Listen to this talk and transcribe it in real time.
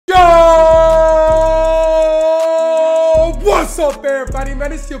up, everybody,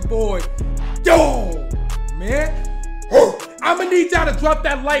 man? It's your boy. Yo, man. I'm gonna need y'all to drop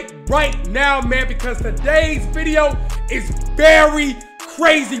that like right now, man, because today's video is very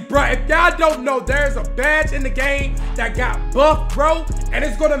crazy, bro. If y'all don't know, there's a badge in the game that got buffed, bro, and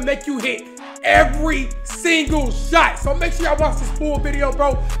it's gonna make you hit every single shot. So make sure y'all watch this full video,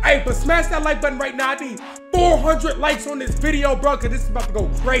 bro. Hey, but smash that like button right now. I need 400 likes on this video, bro, because this is about to go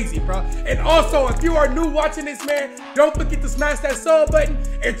crazy, bro. And also, if you are new watching this, man, don't forget to smash that sub button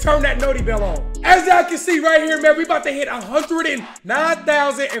and turn that noti bell on. As y'all can see right here, man, we about to hit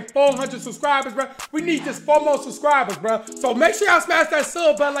 109,400 subscribers, bro. We need just 4 more subscribers, bro. So make sure y'all smash that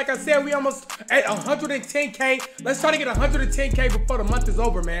sub button. Like I said, we almost at 110K. Let's try to get 110K before the month is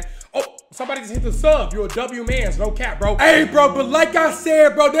over, man. Oh, somebody just hit the sub. You're a W man, no cap, bro. Hey, bro, but like I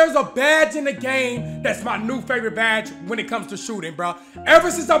said, bro, there's a badge in the game that's my new favorite badge when it comes to shooting, bro. Ever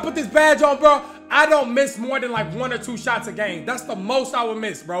since I put this badge on, bro, I don't miss more than like 1 or 2 shots a game. That's the most I would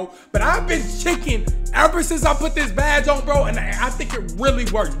miss, bro. But I've been chicken ever since I put this badge on, bro, and I think it really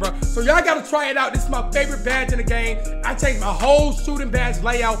works, bro. So y'all gotta try it out. This is my favorite badge in the game. I changed my whole shooting badge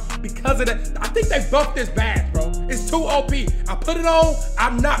layout because of that. I think they buffed this badge, bro. It's too OP. I put it on,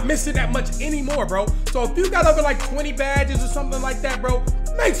 I'm not missing that much anymore, bro. So if you got over like 20 badges or something like that, bro,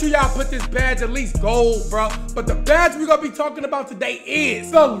 make sure y'all put this badge at least gold, bro. But the badge we're gonna be talking about today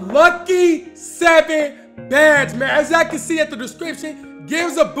is the Lucky 7 badge, man. As y'all can see at the description,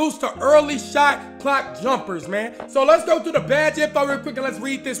 gives a boost to early shot clock jumpers, man. So let's go through the badge info real quick and let's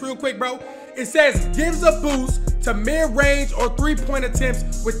read this real quick, bro. It says, gives a boost to mid-range or 3-point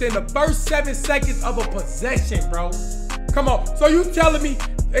attempts within the first 7 seconds of a possession, bro. Come on. So you telling me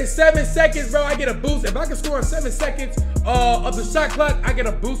in 7 seconds, bro, I get a boost? If I can score in 7 seconds of the shot clock, I get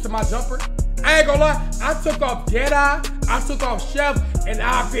a boost to my jumper? I ain't gonna lie, I took off Jedi, I took off Chef, and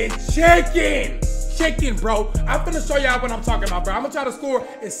I've been chicken, bro. I'm finna show y'all what I'm talking about, bro. I'm gonna try to score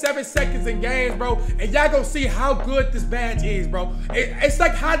in 7 seconds in games, bro, and y'all gonna see how good this badge is, bro. It's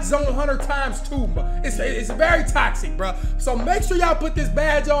like Hot Zone Hunter times 2, bro. It's very toxic, bro. So make sure y'all put this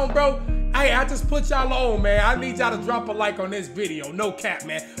badge on, bro. Hey, I just put y'all on, man. I need y'all to drop a like on this video. No cap,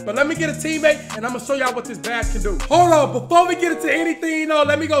 man. But let me get a teammate, and I'm gonna show y'all what this badge can do. Hold on, before we get into anything,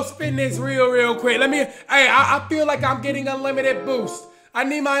 let me go spin this real quick. I feel like I'm getting unlimited boost. I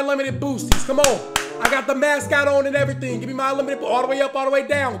need my unlimited boosties. Come on. I got the mascot on and everything. Give me my unlimited, all the way up, all the way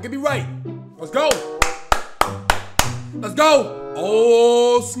down. Get me right. Let's go. Let's go.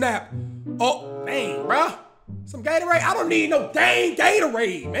 Oh, snap. Oh, dang, bro. Some Gatorade? I don't need no dang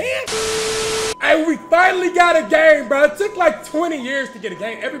Gatorade, man. Hey, we finally got a game, bro. It took like 20 years to get a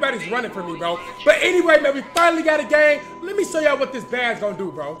game. Everybody's running for me, bro. But anyway, man, we finally got a game. Let me show y'all what this badge gonna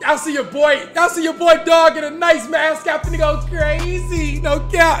do, bro. Y'all see your boy dog in a nice mascot finna go crazy. No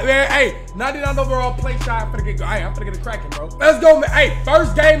cap, man. Hey, 99 overall play shot. I'm finna get a cracking, bro. Let's go, man. Hey,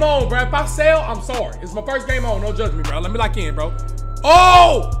 first game on, bro. If I fail, I'm sorry. It's my first game on. No judge me, bro. Let me lock in, bro.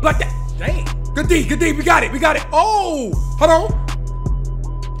 Oh, block that. Dang. Good D, we got it. Oh, hold on.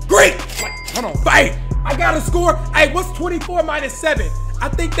 Great. Hold on. Hey, I got to score. Hey, what's 24 minus 7? I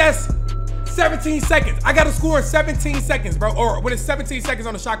think that's 17 seconds. I got to score in 17 seconds, bro. Or when it's 17 seconds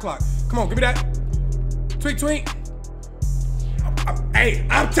on the shot clock. Come on, give me that. Tweet. Hey,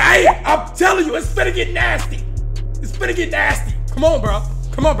 I'm telling you, it's finna get nasty. Come on, bro.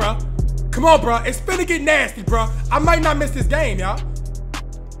 It's finna get nasty, bro. I might not miss this game, y'all.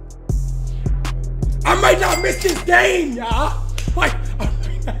 Like,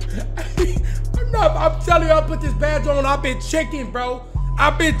 I'm telling you, I put this badge on. I've been chicken, bro.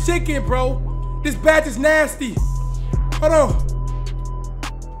 This badge is nasty. Hold on.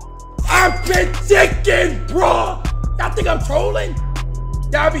 I've been chicken, bro. Y'all think I'm trolling?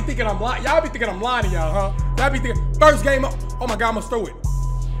 Y'all be thinking I'm lying. Y'all be thinking I'm lying to y'all, huh? Y'all be thinking, first game up. Oh my God, I'm gonna throw it.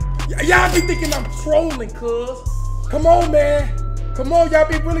 Y'all be thinking I'm trolling, cuz. Come on, man. Come on, y'all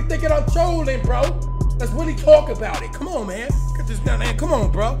be really thinking I'm trolling, bro. Let's really talk about it. Come on, man. Get this down there. Come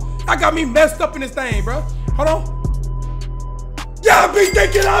on, bro. Y'all got me messed up in this thing, bro. Hold on. Y'all be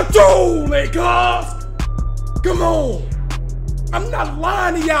thinking I'm trolling, cuz. Come on. I'm not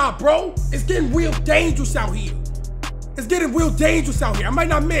lying to y'all, bro. It's getting real dangerous out here. I might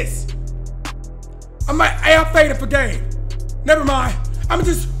not miss. Hey, I'm fading for game. Never mind. I'm a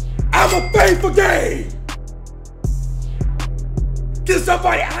fade for game. Get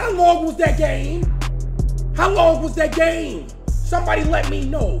somebody, how long was that game? Somebody let me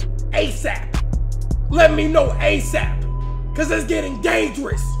know ASAP. Cause it's getting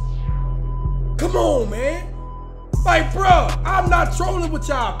dangerous. Come on, man. Like, bro, I'm not trolling with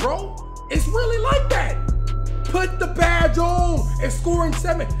y'all, bro. It's really like that. Put the badge on. It's scoring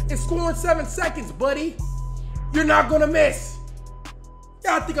 7 seconds, buddy. You're not gonna miss.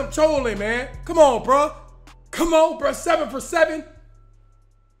 Y'all think I'm trolling, man. Come on, bro. Come on, bro. 7 for 7.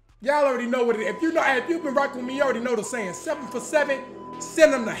 Y'all already know what it is. If you've been rocking with me, you already know the saying. 7 for 7,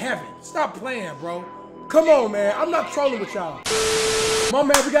 send them to heaven. Stop playing, bro. Come on, man. I'm not trolling with y'all. Come on,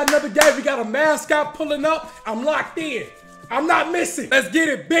 man. We got another game. We got a mascot pulling up. I'm locked in. I'm not missing. Let's get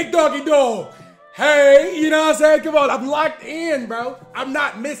it. Big doggy dog. Hey, you know what I'm saying? Come on. I'm locked in, bro. I'm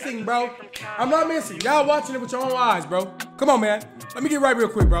not missing, bro. I'm not missing. Y'all watching it with your own eyes, bro. Come on, man. Let me get right real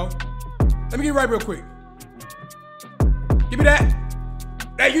quick, bro. Let me get right real quick. Give me that.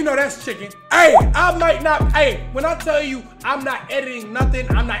 Hey, you know that's chicken. Hey, I might not. Hey, when I tell you I'm not editing nothing,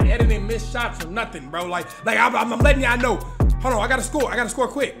 I'm not editing missed shots or nothing, bro. Like I'm letting y'all know. Hold on, I gotta score. I gotta score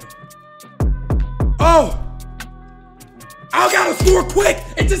quick. Oh, I gotta score quick.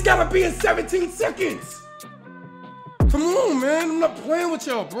 It just gotta be in 17 seconds. Come on, man. I'm not playing with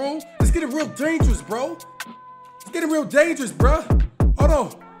y'all, bro. It's getting real dangerous, bro. It's getting real dangerous, bro. Hold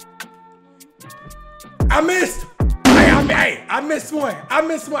on. I missed. Hey, I missed one. I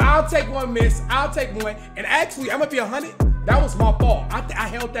missed one. I'll take one miss. I'll take one. And actually, I'm gonna be 100. That was my fault. I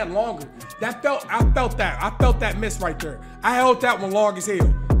held that longer. I felt that. I felt that miss right there. I held that one long as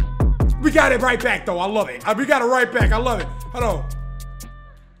hell. We got it right back though. I love it. We got it right back. I love it. Hold on.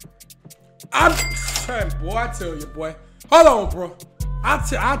 Boy, I tell you, boy. Hold on, bro.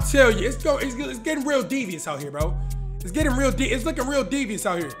 I tell you, it's getting real devious out here, bro. It's getting real. It's looking real devious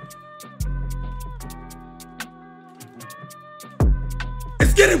out here.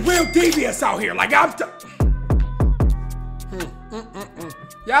 It's getting real devious out here. Like I'm.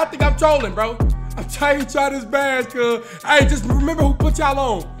 Y'all think I'm trolling, bro? I'm trying to try this badge, cuz. Hey, just remember who put y'all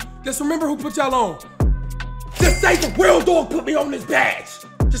on. Just remember who put y'all on. Just say the real dog put me on this badge.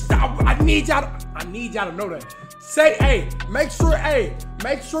 Just I need y'all to know that. Say, hey, make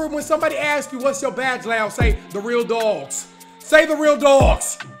sure when somebody asks you what's your badge layout, say the real dogs. Say the real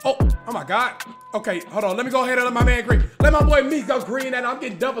dogs. Oh my God. Okay, hold on. Let me go ahead and let my man green. Let my boy Meek go green and I'm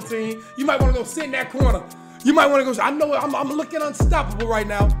getting double teamed. You might want to go sit in that corner. You might want to go. I know I'm looking unstoppable right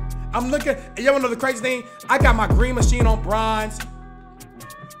now. I'm looking. You wanna know the crazy thing? I got my green machine on bronze.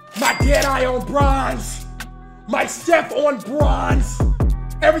 My dead eye on bronze. My chef on bronze.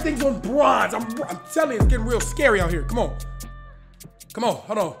 Everything's on bronze. I'm telling you, it's getting real scary out here. Come on. Come on.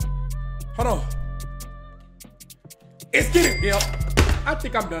 Hold on. Hold on. It's getting. Yep. I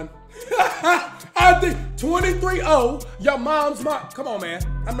think I'm done. I think 23-0. Your mom's mom. Come on, man.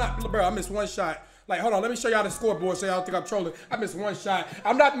 I'm not, bro. I missed one shot. Like, hold on. Let me show y'all the scoreboard so y'all think I'm trolling. I missed one shot.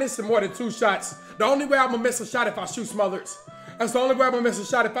 I'm not missing more than 2 shots. The only way I'm gonna miss a shot if I shoot Smothers. That's the only way I'm gonna miss a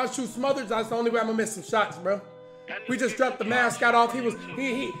shot. If I shoot Smothers, that's the only way I'm gonna miss some shots, bro. We just dropped the mascot off.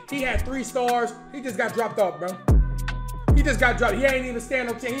 He had 3 stars. He just got dropped off, bro. He just got dropped. He ain't even stand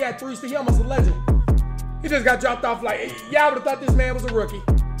up 10. He had 3 stars. He almost a legend. He just got dropped off. Like, y'all would have thought this man was a rookie.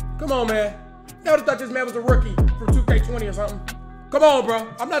 Come on, man. Y'all would have thought this man was a rookie from 2K20 or something. Come on, bro.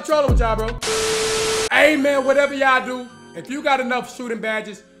 I'm not trolling with y'all, bro. Hey, man, whatever y'all do, if you got enough shooting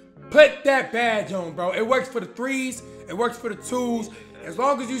badges, put that badge on, bro. It works for the 3s. It works for the 2s. As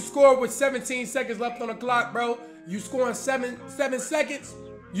long as you score with 17 seconds left on the clock, bro, you score in 7 seconds,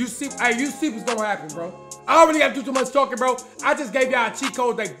 you see what's gonna happen, bro. I don't really gotta do too much talking, bro. I just gave y'all a cheat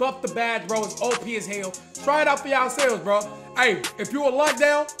code. They buffed the badge, bro. It's OP as hell. Try it out for yourselves, bro. Hey, if you're a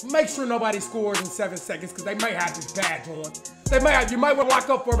lockdown, make sure nobody scores in 7 seconds, because they might have this badge on. You might want to lock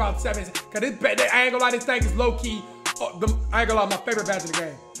up for about 7 seconds, because I ain't gonna lie, this thing is low-key. I ain't gonna lie, my favorite badge in the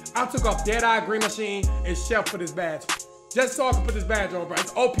game. I took off Deadeye, Green Machine, and Chef for this badge. Just so I can put this badge on, bro.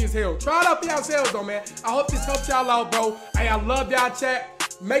 It's OP as hell. Try it out for yourselves, though, man. I hope this helps y'all out, bro. Hey, I love y'all,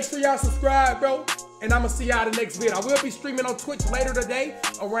 chat. Make sure y'all subscribe, bro. And I'm going to see y'all in the next video. I will be streaming on Twitch later today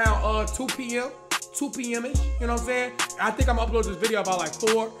around 2 p.m. 2 p.m.-ish, you know what I'm saying? I think I'm going to upload this video about like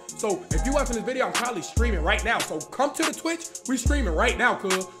 4. So if you're watching this video, I'm probably streaming right now. So come to the Twitch. We streaming right now,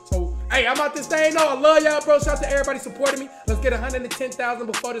 cuz. So, hey, I'm out this thing. No, I love y'all, bro. Shout out to everybody supporting me. Let's get 110,000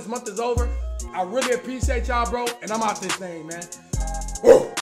 before this month is over. I really appreciate y'all, bro. And I'm out this thing, man. Woo.